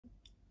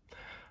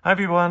Hi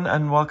everyone,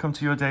 and welcome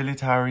to your daily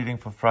tarot reading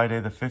for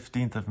Friday the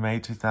 15th of May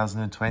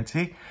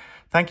 2020.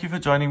 Thank you for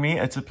joining me.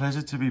 It's a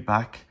pleasure to be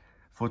back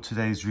for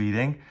today's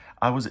reading.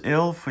 I was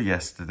ill for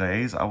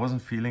yesterday's. I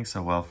wasn't feeling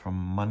so well from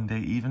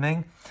Monday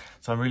evening,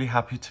 so I'm really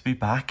happy to be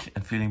back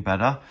and feeling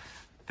better.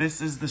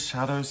 This is the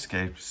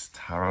Shadowscapes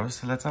Tarot,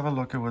 so let's have a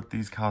look at what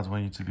these cards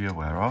want you to be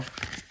aware of.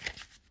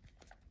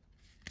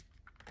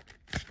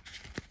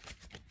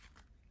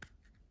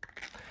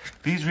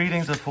 These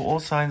readings are for all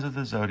signs of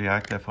the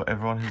zodiac. They're for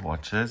everyone who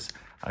watches.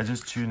 I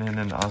just tune in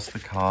and ask the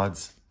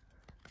cards,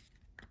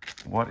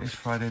 what is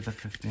Friday the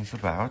 15th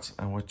about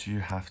and what do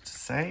you have to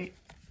say?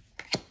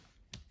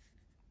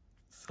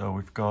 So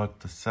we've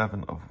got the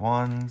Seven of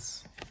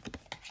Wands, the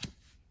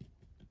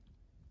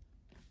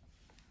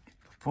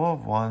Four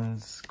of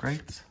Wands,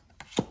 great,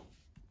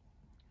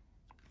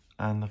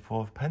 and the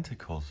Four of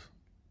Pentacles.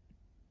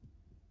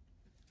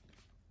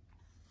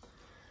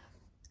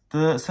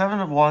 The Seven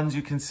of Wands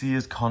you can see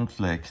is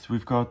conflict.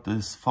 We've got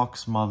this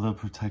fox mother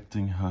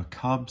protecting her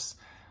cubs,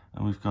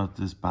 and we've got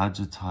this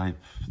badger type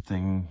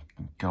thing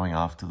going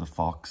after the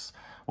fox.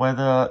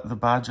 Whether the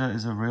badger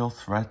is a real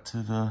threat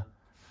to the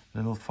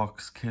little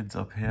fox kids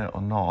up here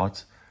or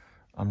not,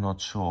 I'm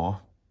not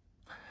sure.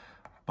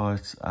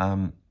 But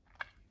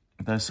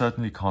there's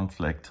certainly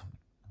conflict.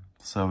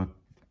 So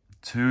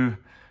two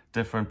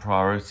different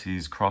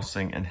priorities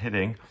crossing and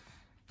hitting.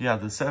 Yeah,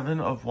 the Seven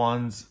of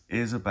Wands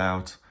is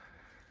about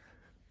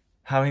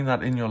having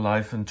that in your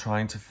life and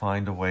trying to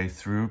find a way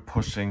through,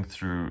 pushing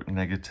through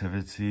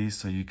negativity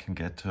so you can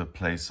get to a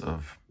place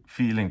of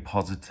feeling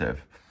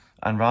positive.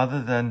 And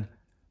rather than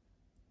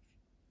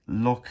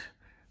look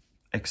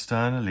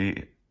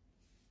externally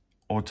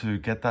or to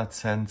get that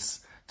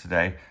sense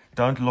today,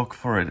 don't look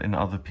for it in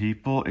other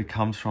people. It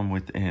comes from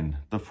within.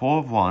 The Four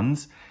of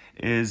Wands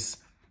is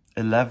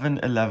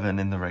 1111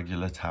 in the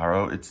regular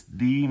tarot. It's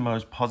the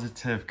most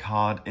positive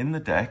card in the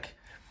deck.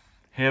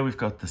 Here we've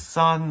got the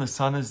sun. The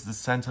sun is the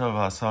center of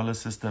our solar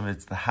system.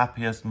 It's the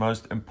happiest,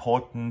 most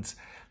important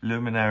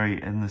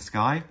luminary in the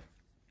sky.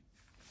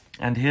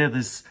 And here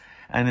this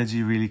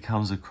energy really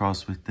comes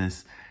across with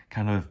this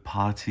kind of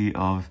party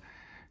of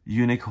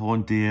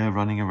unicorn deer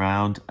running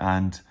around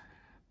and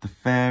the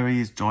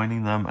fairies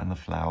joining them and the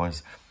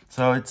flowers.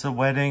 So it's a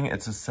wedding,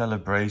 it's a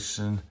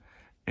celebration.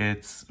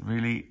 It's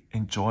really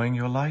enjoying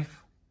your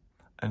life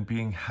and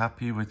being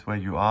happy with where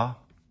you are,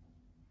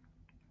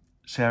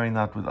 sharing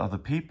that with other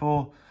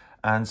people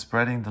and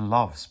spreading the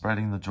love,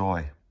 spreading the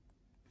joy.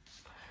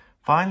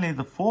 Finally,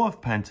 the Four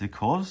of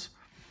Pentacles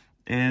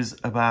is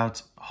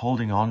about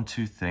holding on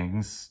to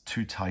things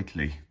too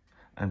tightly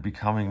and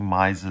becoming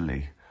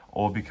miserly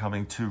or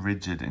becoming too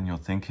rigid in your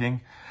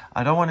thinking.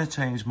 I don't want to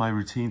change my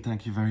routine,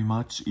 thank you very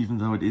much, even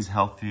though it is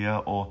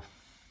healthier, or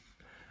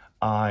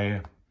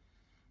I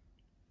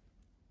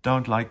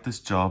don't like this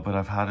job, but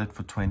I've had it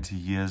for 20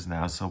 years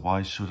now, so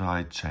why should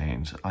I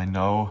change? I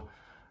know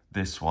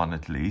this one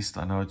at least.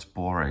 I know it's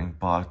boring,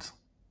 but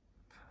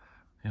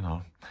you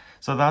know.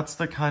 So that's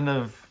the kind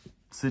of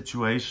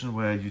situation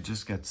where you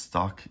just get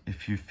stuck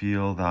if you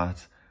feel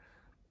that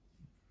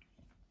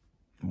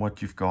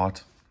what you've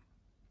got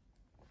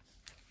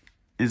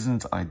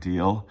isn't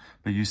ideal,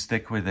 but you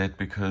stick with it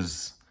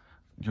because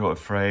you're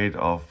afraid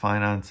of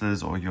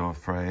finances or you're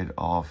afraid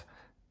of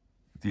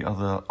the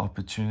other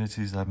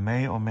opportunities that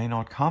may or may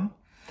not come.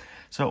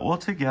 So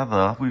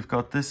altogether, we've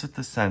got this at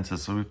the center.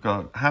 So we've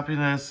got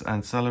happiness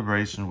and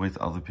celebration with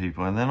other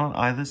people. And then on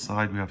either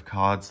side, we have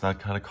cards that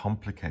kind of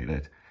complicate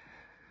it.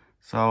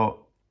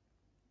 So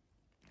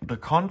the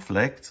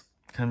conflict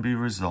can be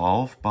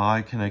resolved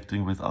by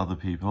connecting with other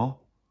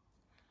people.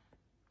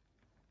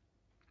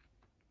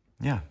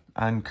 Yeah,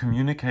 and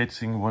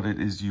communicating what it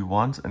is you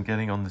want and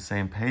getting on the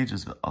same page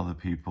as other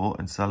people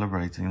and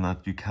celebrating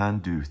that you can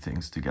do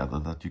things together,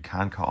 that you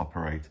can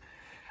cooperate.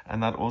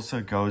 And that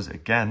also goes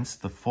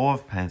against the Four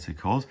of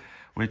Pentacles,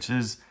 which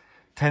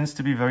tends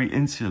to be very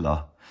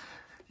insular.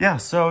 Yeah,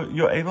 so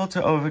you're able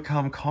to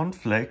overcome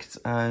conflict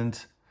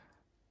and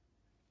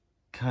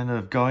kind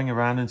of going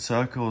around in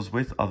circles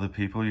with other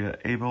people. You're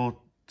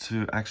able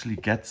to actually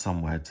get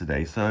somewhere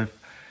today. So if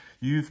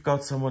you've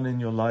got someone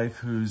in your life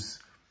who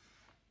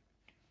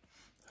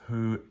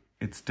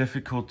it's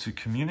difficult to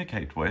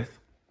communicate with,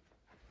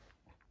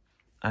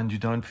 and you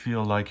don't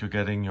feel like you're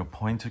getting your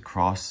point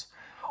across,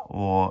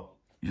 or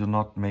you're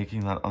not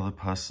making that other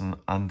person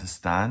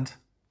understand,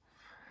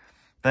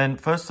 then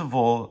first of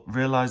all,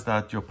 realize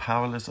that you're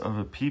powerless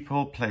over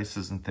people,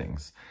 places, and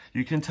things.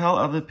 You can tell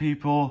other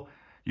people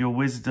your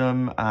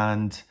wisdom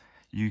and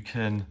you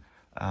can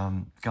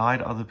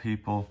guide other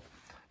people,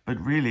 but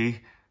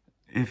really,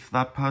 if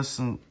that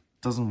person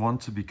doesn't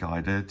want to be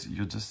guided,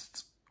 you're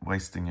just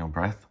wasting your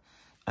breath.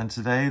 And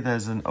today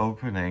there's an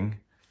opening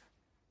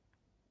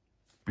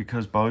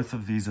because both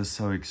of these are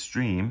so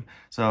extreme.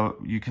 So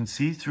you can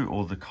see through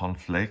all the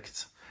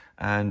conflict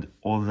and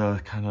all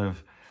the kind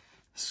of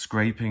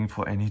scraping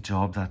for any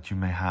job that you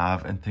may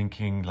have and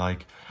thinking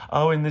like,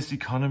 oh, in this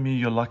economy,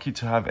 you're lucky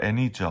to have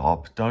any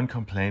job. Don't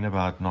complain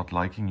about not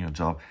liking your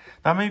job.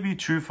 That may be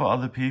true for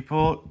other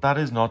people. That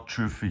is not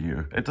true for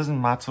you. It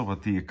doesn't matter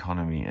what the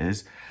economy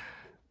is.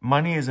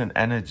 Money is an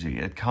energy.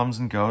 It comes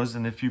and goes.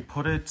 And if you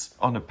put it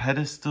on a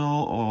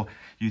pedestal or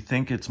you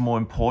think it's more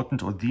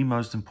important or the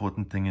most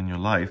important thing in your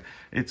life,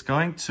 it's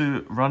going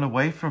to run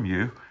away from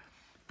you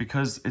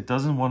because it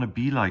doesn't want to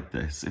be like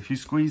this. If you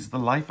squeeze the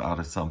life out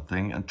of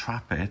something and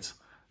trap it,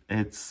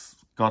 it's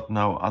got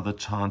no other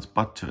chance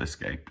but to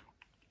escape.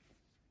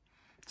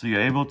 So you're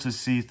able to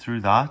see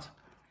through that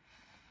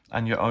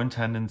and your own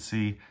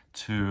tendency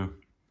to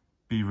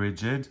be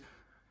rigid.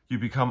 You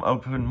become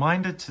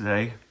open-minded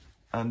today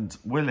and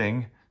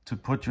willing to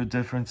put your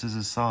differences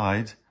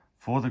aside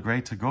for the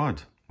greater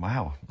good.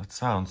 Wow, that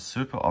sounds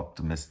super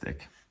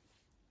optimistic.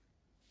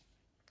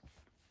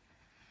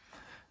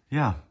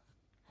 Yeah.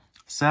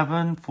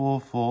 7, 4,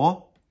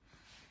 4.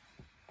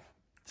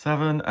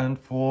 7 and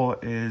 4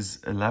 is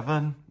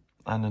 11,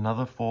 and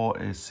another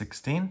 4 is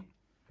 16.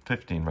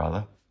 15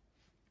 rather.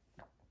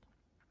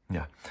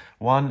 Yeah.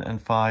 1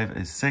 and 5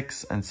 is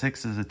 6, and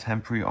 6 is a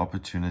temporary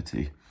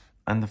opportunity.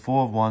 And the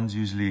 4 of Wands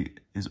usually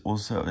is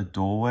also a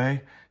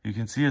doorway. You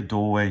can see a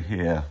doorway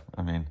here.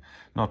 I mean,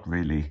 not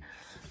really.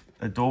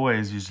 A doorway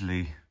is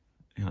usually,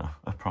 you know,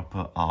 a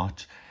proper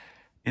arch.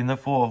 In the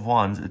 4 of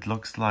Wands, it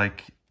looks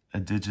like a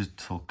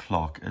digital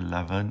clock,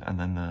 11, and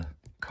then the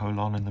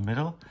colon in the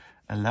middle,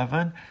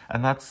 11.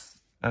 And that's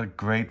a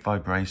great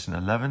vibration.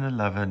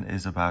 1111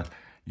 is about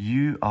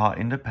you are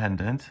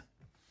independent.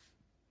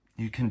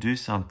 You can do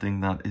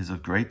something that is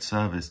of great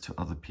service to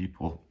other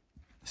people.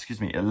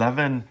 Excuse me,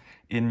 11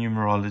 in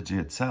numerology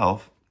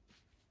itself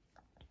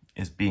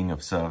is being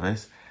of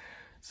service.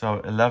 So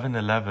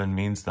 1111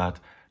 means that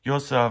your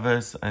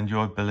service and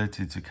your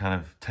ability to kind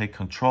of take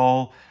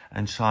control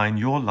and shine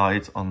your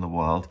light on the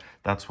world,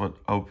 that's what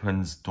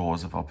opens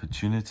doors of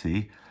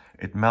opportunity.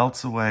 It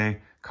melts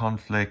away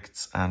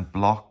conflicts and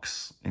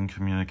blocks in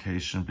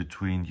communication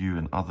between you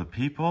and other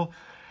people.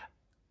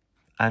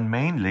 And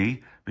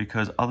mainly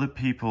because other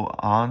people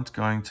aren't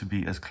going to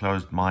be as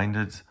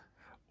closed-minded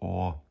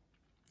or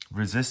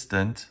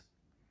resistant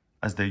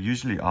as they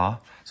usually are.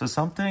 So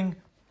something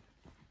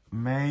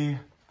may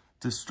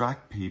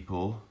distract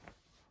people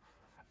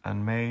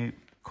and may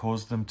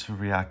cause them to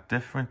react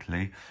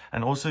differently.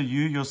 And also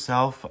you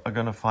yourself are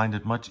going to find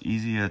it much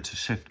easier to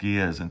shift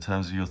gears in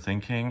terms of your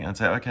thinking and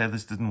say, okay,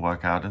 this didn't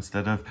work out,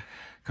 instead of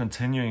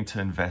continuing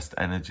to invest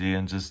energy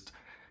and just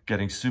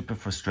getting super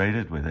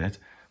frustrated with it.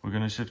 We're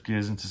going to shift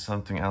gears into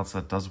something else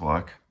that does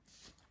work.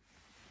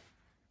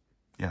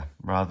 Yeah,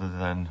 rather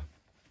than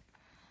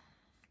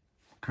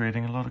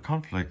creating a lot of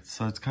conflict.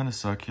 So it's kind of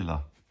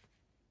circular.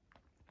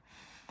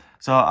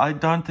 So I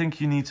don't think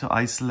you need to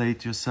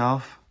isolate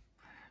yourself.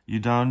 You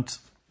don't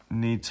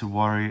need to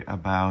worry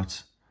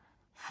about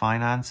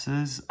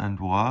finances and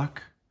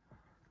work,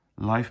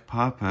 life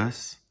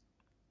purpose.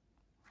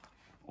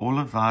 All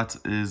of that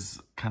is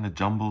kind of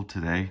jumbled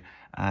today,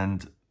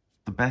 and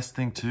the best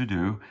thing to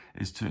do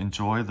is to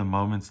enjoy the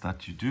moments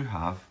that you do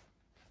have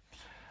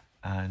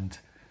and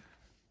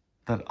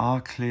that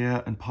are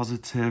clear and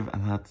positive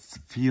and that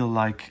feel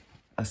like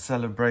a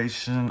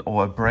celebration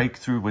or a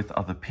breakthrough with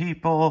other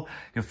people.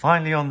 You're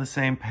finally on the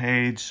same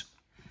page,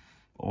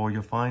 or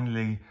you're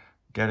finally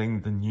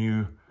getting the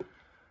new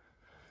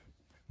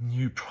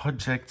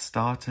project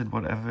started,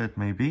 whatever it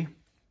may be.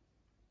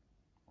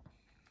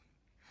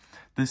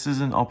 This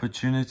is an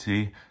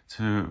opportunity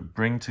to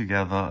bring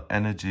together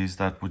energies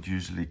that would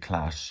usually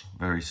clash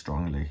very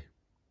strongly.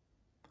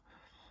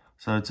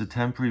 So it's a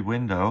temporary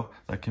window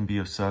that can be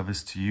of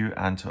service to you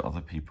and to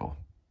other people.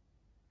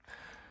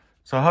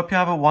 So I hope you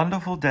have a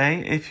wonderful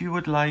day. If you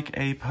would like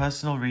a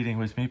personal reading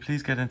with me,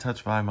 please get in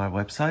touch via my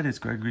website. It's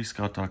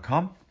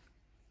gregoryscott.com.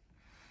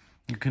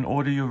 You can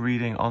order your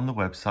reading on the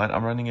website.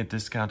 I'm running a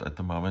discount at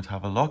the moment.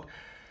 Have a look.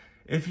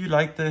 If you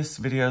like this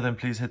video, then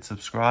please hit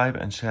subscribe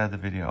and share the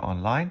video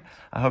online.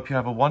 I hope you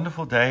have a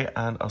wonderful day,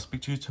 and I'll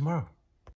speak to you tomorrow.